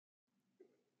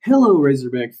Hello,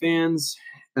 Razorback fans.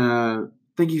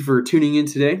 Thank you for tuning in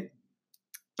today.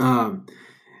 Um,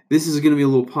 this is going to be a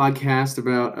little podcast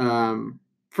about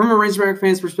from a Razorback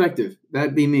fan's perspective.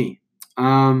 That'd be me. A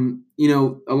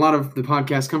lot of the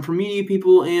podcasts come from media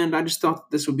people, and I just thought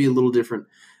this would be a little different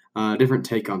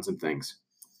take on some things.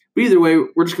 But either way,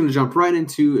 we're just going to jump right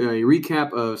into a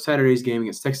recap of Saturday's game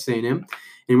against Texas A&M,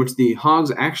 in which the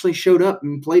Hogs actually showed up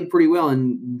and played pretty well,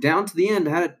 and down to the end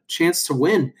had a chance to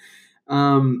win.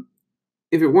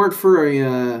 If it weren't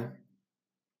for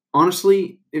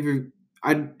honestly,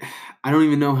 I don't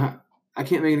even know how. I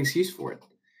can't make an excuse for it.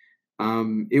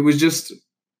 It was just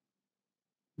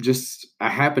a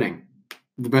happening.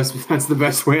 That's the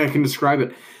best way I can describe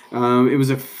it. It was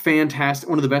a fantastic,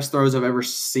 one of the best throws I've ever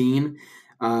seen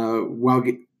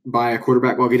by a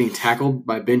quarterback while getting tackled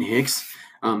by Ben Hicks.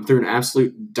 Threw an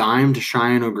absolute dime to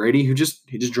Cheyenne O'Grady, who just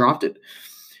dropped it.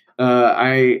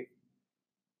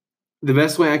 The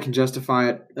best way I can justify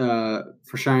it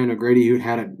for Cheyenne O'Grady, who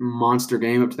had a monster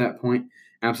game up to that point,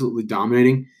 absolutely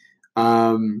dominating.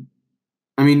 It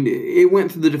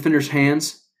went through the defender's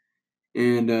hands,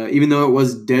 and even though it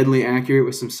was deadly accurate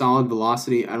with some solid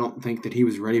velocity, I don't think that he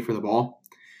was ready for the ball.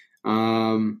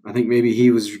 I think maybe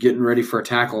he was getting ready for a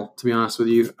tackle, to be honest with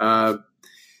you. But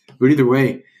either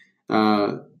way,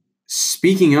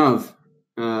 speaking of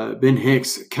Ben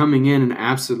Hicks coming in and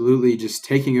absolutely just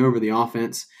taking over the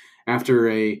offense after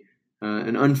an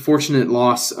unfortunate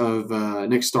loss of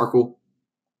Nick Starkel.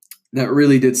 That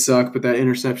really did suck, but that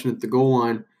interception at the goal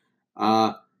line,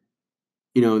 that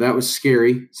was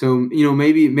scary. So,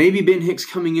 maybe Ben Hicks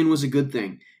coming in was a good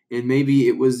thing, and maybe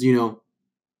it was,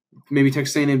 maybe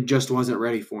Texas A&M just wasn't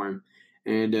ready for him,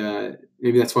 and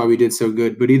maybe that's why we did so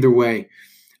good. But either way,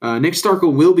 Nick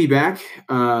Starkel will be back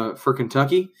for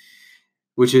Kentucky,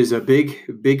 which is a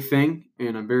big thing,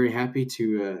 and I'm very happy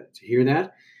to hear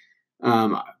that.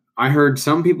 I heard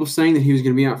some people saying that he was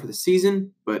going to be out for the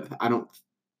season, but I'm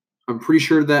pretty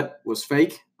sure that was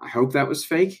fake. I hope that was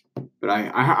fake.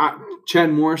 But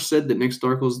Chad Morris said that Nick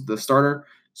Starkel's the starter,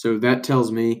 so that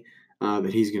tells me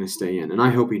that he's going to stay in, and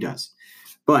I hope he does.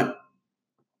 But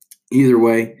either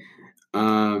way,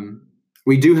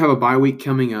 we do have a bye week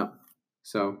coming up,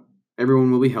 so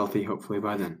everyone will be healthy hopefully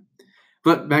by then.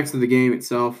 But back to the game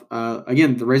itself.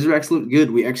 Again, the Razorbacks looked good.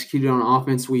 We executed on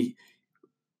offense. We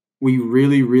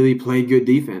really, really played good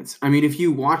defense. I mean, if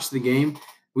you watch the game,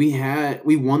 we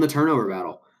won the turnover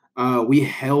battle. We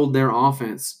held their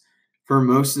offense for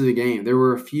most of the game. There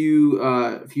were a few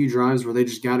drives where they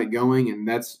just got it going, and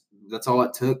that's all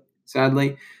it took,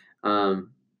 sadly. But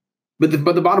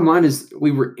the bottom line is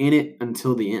we were in it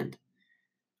until the end.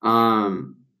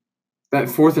 That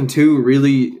 4th and 2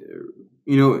 really,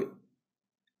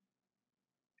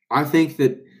 I think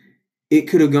that it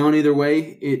could have gone either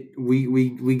way.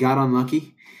 We got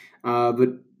unlucky, but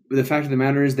the fact of the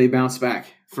matter is they bounced back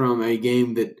from a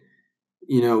game that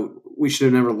we should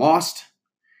have never lost.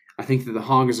 I think that the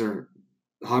Hogs are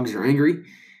angry.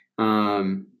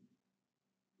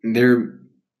 They're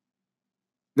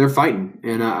fighting,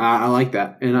 and I like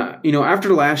that. And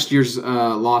after last year's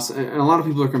loss, and a lot of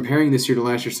people are comparing this year to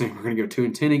last year, saying we're going to go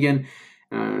 2-10 again.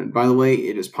 By the way,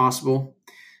 it is possible,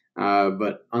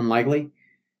 but unlikely.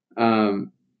 I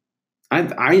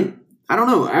don't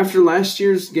know. After last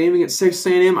year's game against Texas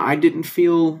A&M, I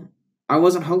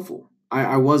wasn't hopeful.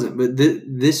 I wasn't. But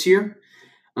this year,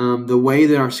 the way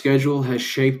that our schedule has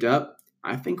shaped up,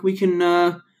 I think we can.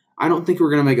 I don't think we're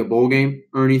going to make a bowl game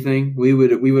or anything. We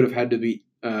would have had to beat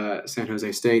San Jose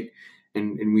State,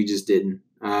 and we just didn't.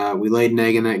 We laid an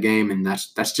egg in that game, and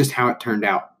that's just how it turned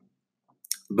out.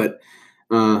 But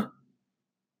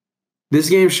this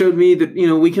game showed me that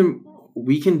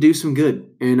we can do some good,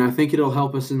 and I think it'll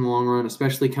help us in the long run,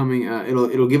 especially coming.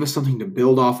 It'll give us something to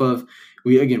build off of.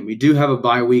 We do have a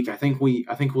bye week. I think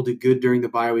we'll do good during the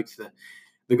bye week.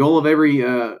 The goal of every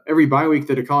bye week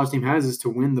that a college team has is to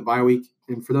win the bye week.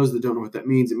 And for those that don't know what that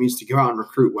means, it means to go out and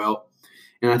recruit well.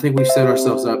 And I think we've set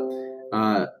ourselves up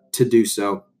to do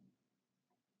so.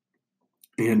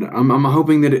 And I'm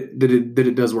hoping that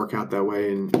it does work out that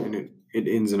way, and it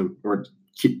ends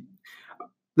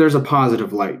there's a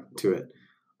positive light to it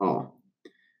all.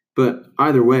 But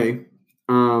either way,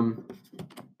 I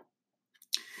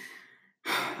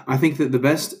think that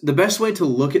the best way to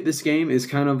look at this game is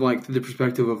kind of like through the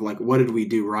perspective of like, what did we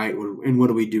do right and what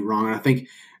did we do wrong? And I think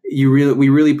we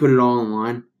really put it all on the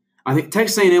line. I think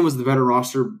Texas A&M was the better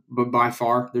roster, but by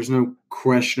far, there's no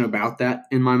question about that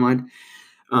in my mind.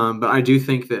 But I do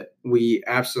think that we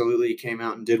absolutely came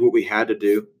out and did what we had to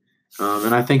do.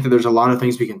 And I think that there's a lot of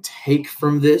things we can take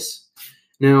from this.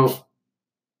 Now,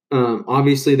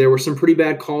 obviously, there were some pretty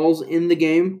bad calls in the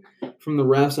game from the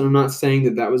refs, and I'm not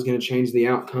saying that was going to change the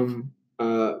outcome,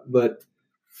 but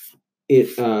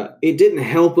it didn't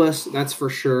help us. That's for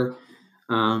sure.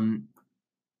 Another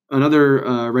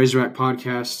Razorback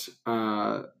podcast,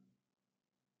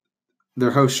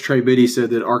 their host Trey Biddy said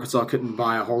that Arkansas couldn't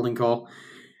buy a holding call.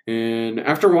 And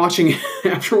after watching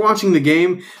the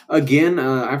game again,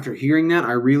 after hearing that,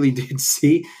 I really did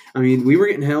see. I mean, we were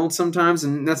getting held sometimes,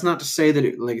 and that's not to say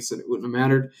that like I said, it wouldn't have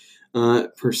mattered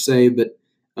per se, but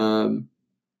I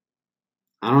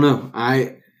don't know.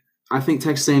 I think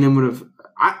Texas A&M would have.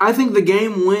 I think the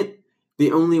game went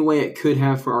the only way it could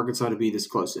have for Arkansas to be this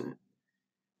close in it.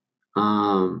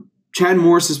 Chad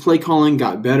Morris's play calling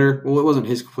got better. Well, it wasn't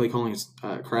his play calling; it's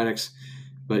Craddock's,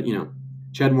 but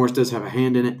Chad Morris does have a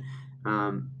hand in it.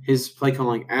 His play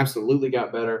calling absolutely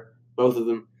got better, both of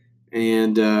them,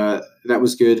 and that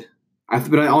was good.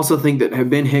 But I also think that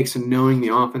Ben Hicks and knowing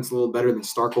the offense a little better than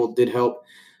Starkville did help.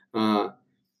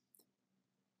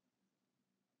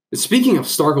 Speaking of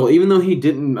Starkville, even though he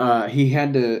didn't, he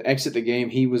had to exit the game.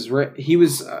 He was.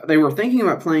 They were thinking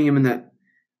about playing him in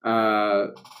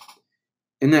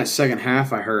that second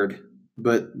half. I heard,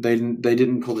 but they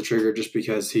didn't pull the trigger just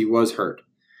because he was hurt.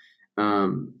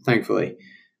 Thankfully,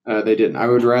 they didn't. I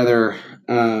would rather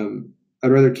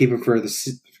keep him for the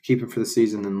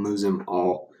season than lose him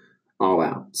all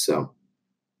out. So,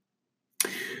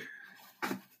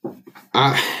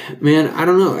 man, I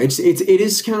don't know. It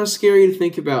is kind of scary to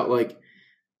think about, like,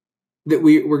 that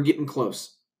we're getting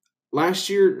close. Last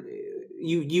year,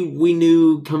 we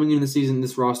knew coming into the season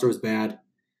this roster was bad.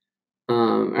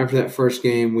 After that first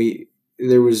game, it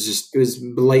was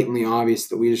blatantly obvious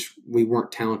that we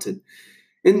weren't talented.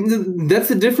 And that's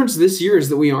the difference this year, is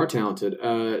that we are talented.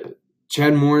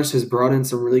 Chad Morris has brought in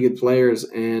some really good players,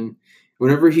 and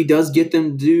whenever he does get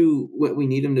them to do what we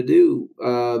need him to do,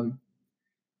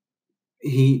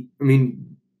 they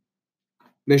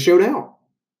showed out.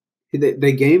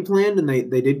 They game planned, and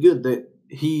they did good.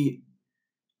 He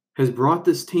has brought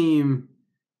this team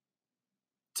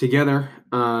together,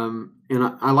 and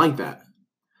I like that.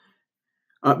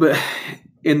 But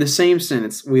in the same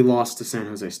sentence, we lost to San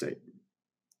Jose State.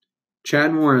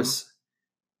 Chad Morris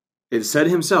has said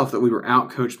himself that we were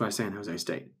outcoached by San Jose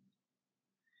State.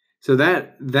 So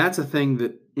that's a thing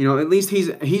that, at least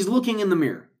he's looking in the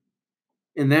mirror,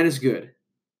 and that is good.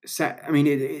 I mean,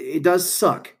 it does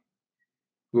suck,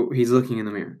 but he's looking in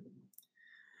the mirror.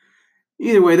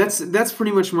 Either way, that's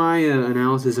pretty much my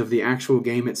analysis of the actual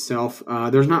game itself.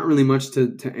 There's not really much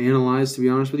to analyze, to be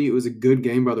honest with you. It was a good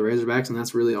game by the Razorbacks, and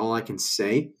that's really all I can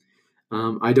say.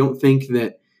 I don't think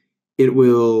that it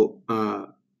will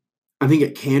I think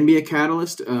it can be a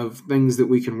catalyst of things that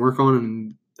we can work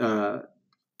on and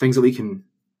things that we can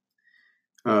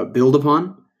build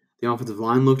upon. The offensive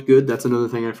line looked good. That's another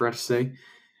thing I forgot to say.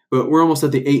 But we're almost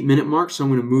at the 8-minute mark, so I'm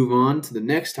going to move on to the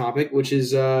next topic, which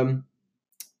is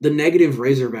the negative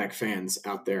Razorback fans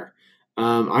out there.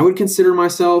 I would consider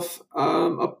myself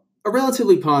a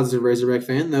relatively positive Razorback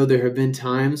fan, though there have been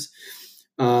times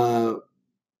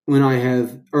when I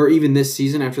have, or even this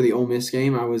season after the Ole Miss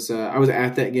game, I was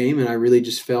at that game, and I really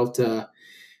just felt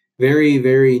very,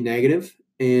 very negative.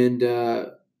 And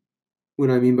what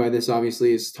I mean by this,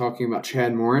 obviously, is talking about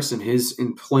Chad Morris and his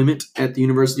employment at the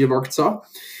University of Arkansas.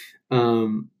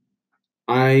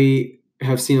 I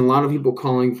have seen a lot of people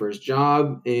calling for his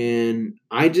job, and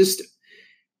I just,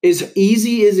 as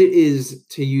easy as it is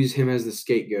to use him as the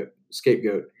scapegoat,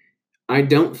 I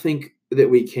don't think that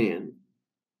we can.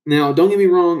 Now, don't get me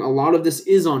wrong, a lot of this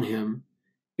is on him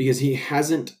because he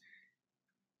hasn't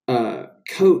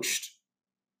coached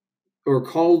or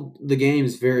called the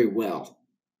games very well.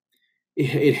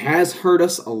 It has hurt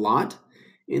us a lot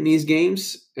in these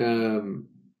games,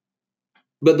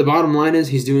 but the bottom line is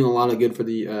he's doing a lot of good for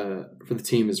the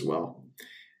team as well.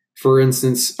 For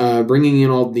instance, bringing in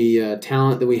all the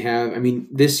talent that we have. I mean,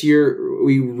 this year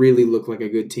we really look like a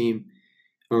good team,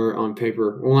 or on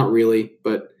paper. Well, not really,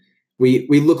 but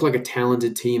we look like a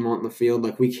talented team on the field.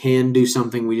 Like, we can do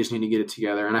something. We just need to get it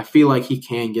together, and I feel like he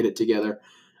can get it together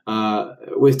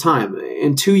with time.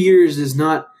 And 2 years is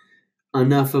not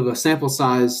enough of a sample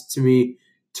size to me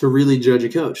to really judge a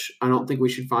coach. I don't think we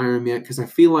should fire him yet, because I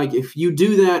feel like if you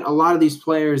do that, a lot of these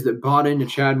players that bought into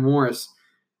Chad Morris,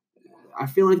 I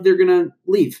feel like they're going to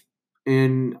leave.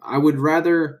 And I would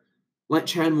rather let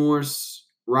Chad Morris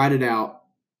ride it out.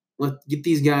 Get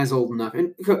these guys old enough.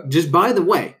 And just by the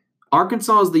way,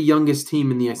 Arkansas is the youngest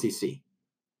team in the SEC.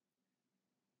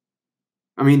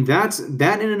 I mean, that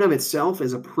in and of itself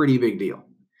is a pretty big deal.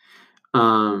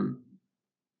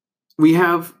 We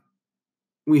have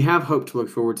hope to look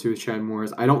forward to with Chad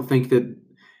Morris. I don't think that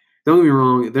Don't get me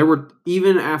wrong. There were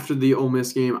even after the Ole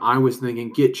Miss game, I was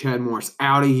thinking, get Chad Morris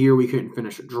out of here. We couldn't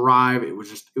finish a drive. It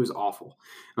was awful.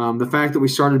 The fact that we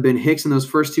started Ben Hicks in those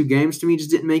first two games to me just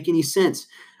didn't make any sense.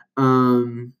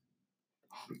 I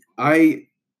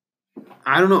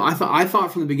don't know. I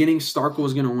thought from the beginning Starkel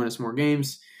was going to win us more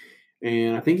games,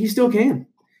 and I think he still can.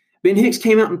 Ben Hicks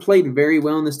came out and played very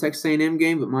well in this Texas A&M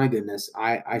game, but my goodness,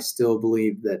 I still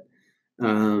believe that.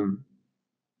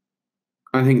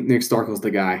 I think Nick Starkel's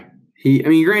the guy.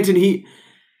 Granted, he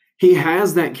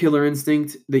has that killer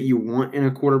instinct that you want in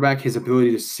a quarterback, his ability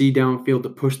to see downfield, to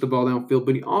push the ball downfield,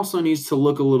 but he also needs to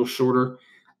look a little shorter.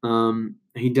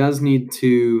 He does need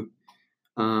to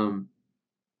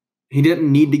he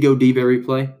didn't need to go deep every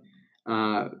play,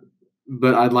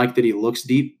 but I like that he looks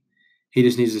deep. He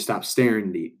just needs to stop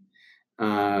staring deep.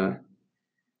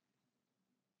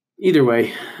 Either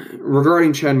way,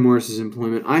 regarding Chad Morris's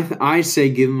employment, I say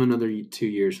give him another 2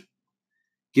 years.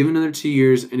 Give him another 2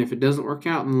 years, and if it doesn't work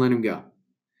out, then let him go.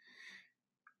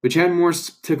 But Chad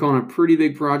Morris took on a pretty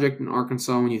big project in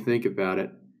Arkansas when you think about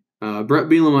it. Brett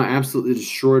Bielema absolutely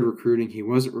destroyed recruiting. He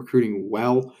wasn't recruiting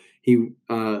well.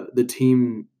 The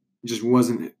team just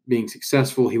wasn't being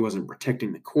successful. He wasn't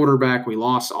protecting the quarterback. We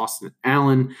lost Austin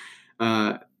Allen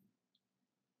to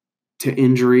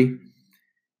injury.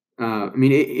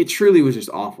 It truly was just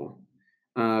awful.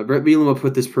 Brett Bielema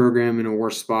put this program in a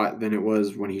worse spot than it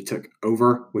was when he took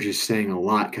over, which is saying a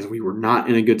lot because we were not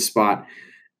in a good spot.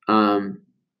 I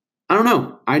don't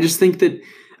know. I just think that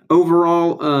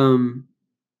overall,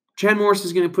 Chad Morris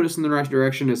is going to put us in the right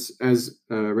direction as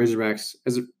Razorbacks,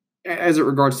 as it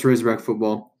regards to Razorback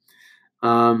football.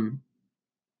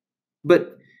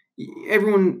 But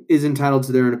everyone is entitled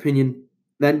to their own opinion.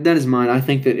 That is mine. I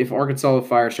think that if Arkansas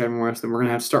fires Chad Morris, then we're going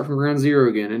to have to start from ground zero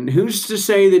again. And who's to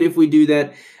say that if we do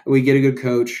that, we get a good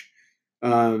coach,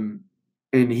 and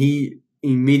he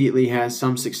immediately has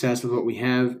some success with what we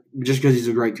have just because he's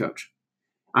a great coach.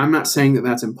 I'm not saying that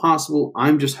that's impossible.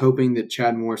 I'm just hoping that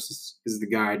Chad Morris is the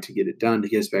guy to get it done, to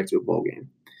get us back to a bowl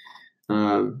game.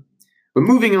 But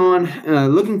moving on,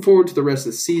 looking forward to the rest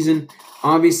of the season.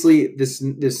 Obviously, this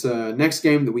next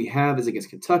game that we have is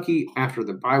against Kentucky after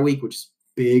the bye week, which is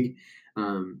big.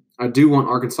 I do want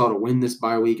Arkansas to win this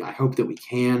bye week. I hope that we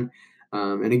can.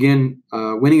 And again,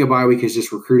 winning a bye week is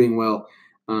just recruiting well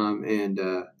and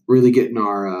really getting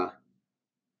our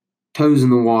toes in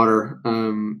the water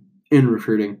in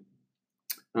recruiting.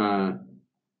 And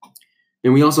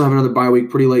we also have another bye week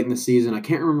pretty late in the season. I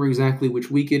can't remember exactly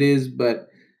which week it is, but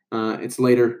it's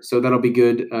later, so that'll be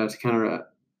good to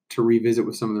revisit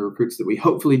with some of the recruits that we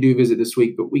hopefully do visit this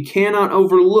week. But we cannot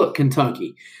overlook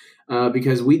Kentucky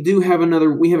because we have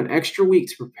an extra week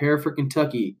to prepare for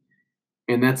Kentucky,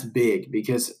 and that's big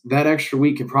because that extra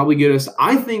week can probably get us.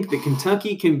 I think that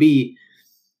Kentucky can be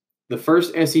the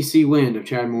first SEC win of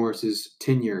Chad Morris's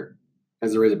tenure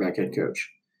as the Razorback head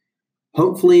coach.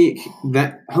 Hopefully,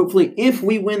 if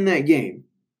we win that game,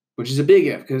 which is a big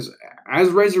if, because as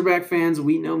Razorback fans,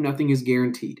 we know nothing is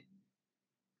guaranteed.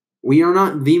 We are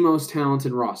not the most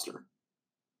talented roster.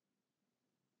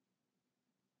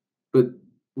 But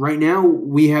right now,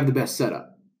 we have the best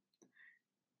setup.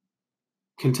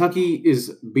 Kentucky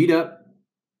is beat up.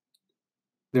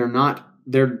 They're not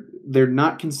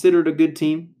considered a good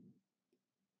team.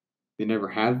 They never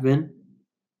have been.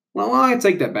 Well, I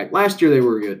take that back. Last year they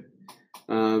were good.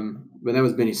 But that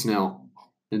was Benny Snell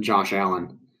and Josh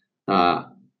Allen. But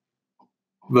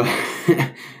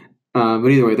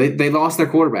either way, they lost their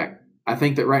quarterback. I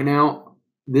think that right now,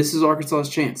 this is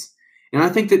Arkansas's chance. And I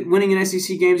think that winning an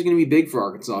SEC game is going to be big for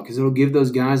Arkansas because it'll give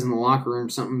those guys in the locker room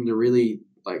something to really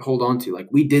hold on to.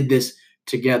 We did this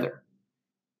together.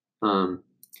 So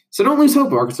don't lose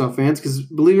hope, Arkansas fans, because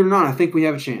believe it or not, I think we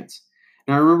have a chance.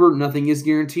 Now remember, nothing is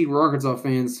guaranteed. We're Arkansas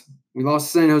fans. We lost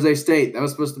to San Jose State. That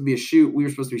was supposed to be a shoot. We were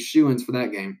supposed to be shoo-ins for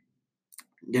that game.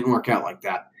 It didn't work out like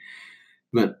that.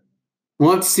 But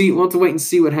we'll have to see. We'll have to wait and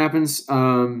see what happens.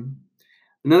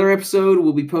 Another episode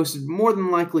will be posted more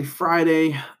than likely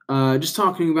Friday. Just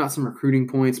talking about some recruiting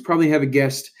points. Probably have a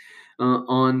guest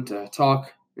on to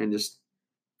talk and just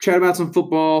chat about some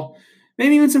football,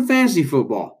 maybe even some fantasy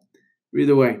football.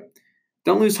 Either way,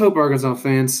 don't lose hope, Arkansas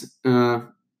fans.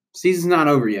 Season's not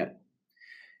over yet.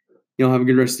 Y'all have a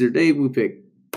good rest of your day. Woo pig.